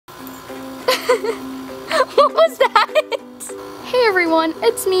What was that? Hey everyone,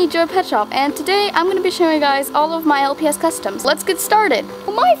 it's me, JoyPetShop, and today I'm going to be showing you guys all of my LPS customs. Let's get started.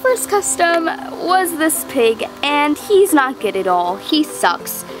 Well, my first custom was this pig, and he's not good at all. He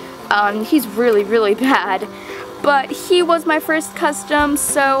sucks. He's really bad. But he was my first custom,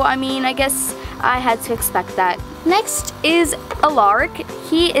 so I mean, I guess I had to expect that. Next is a lark.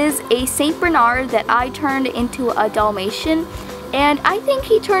 He is a Saint Bernard that I turned into a Dalmatian, and I think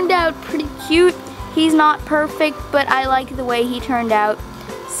he turned out pretty cute. He's not perfect, but I like the way he turned out.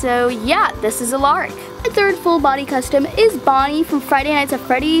 So yeah, this is a lark. My third full body custom is Bonnie from Friday Nights at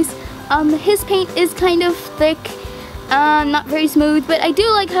Freddy's. His paint is kind of thick, not very smooth, but I do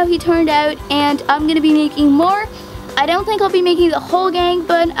like how he turned out, and I'm gonna be making more. I don't think I'll be making the whole gang,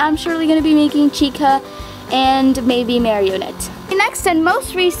 but I'm surely gonna be making Chica and maybe Marionette. The next and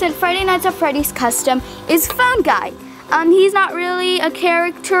most recent Friday Nights at Freddy's custom is Phone Guy. He's not really a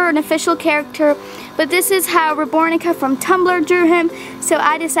character, an official character, but this is how Rebornica from Tumblr drew him, so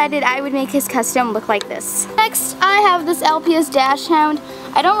I decided I would make his custom look like this. Next, I have this LPS Dash Hound.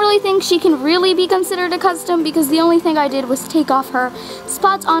 I don't really think she can really be considered a custom because the only thing I did was take off her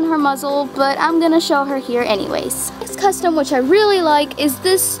spots on her muzzle, but I'm gonna show her here anyways. Next custom, which I really like, is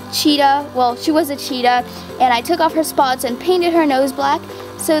this cheetah. Well, she was a cheetah, and I took off her spots and painted her nose black,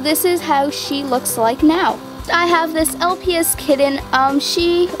 so this is how she looks like now. I have this LPS kitten.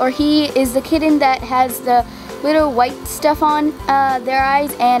 She or he is the kitten that has the little white stuff on their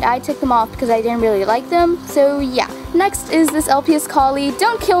eyes, and I took them off because I didn't really like them, so yeah. Next is this LPS collie.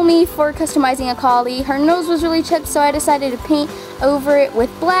 Don't kill me for customizing a collie. Her nose was really chipped, so I decided to paint over it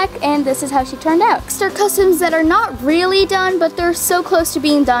with black, and this is how she turned out. Next are customs that are not really done, but they're so close to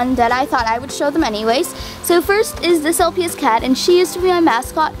being done that I thought I would show them anyways. So first is this LPS cat, and she used to be my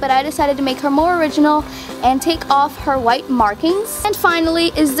mascot, but I decided to make her more original and take off her white markings. And finally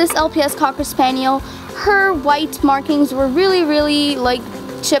is this LPS Cocker Spaniel. Her white markings were really like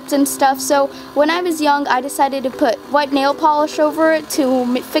chipped and stuff, so when I was young I decided to put white nail polish over it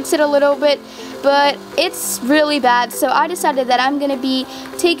to fix it a little bit, but it's really bad, so I decided that I'm gonna be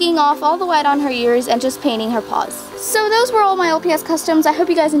taking off all the white on her ears and just painting her paws. So those were all my LPS customs. I hope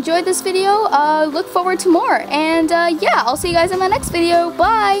you guys enjoyed this video. Look forward to more, and yeah, I'll see you guys in my next video.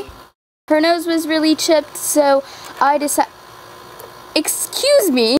 Bye! Her nose was really chipped, so I decided... Excuse me?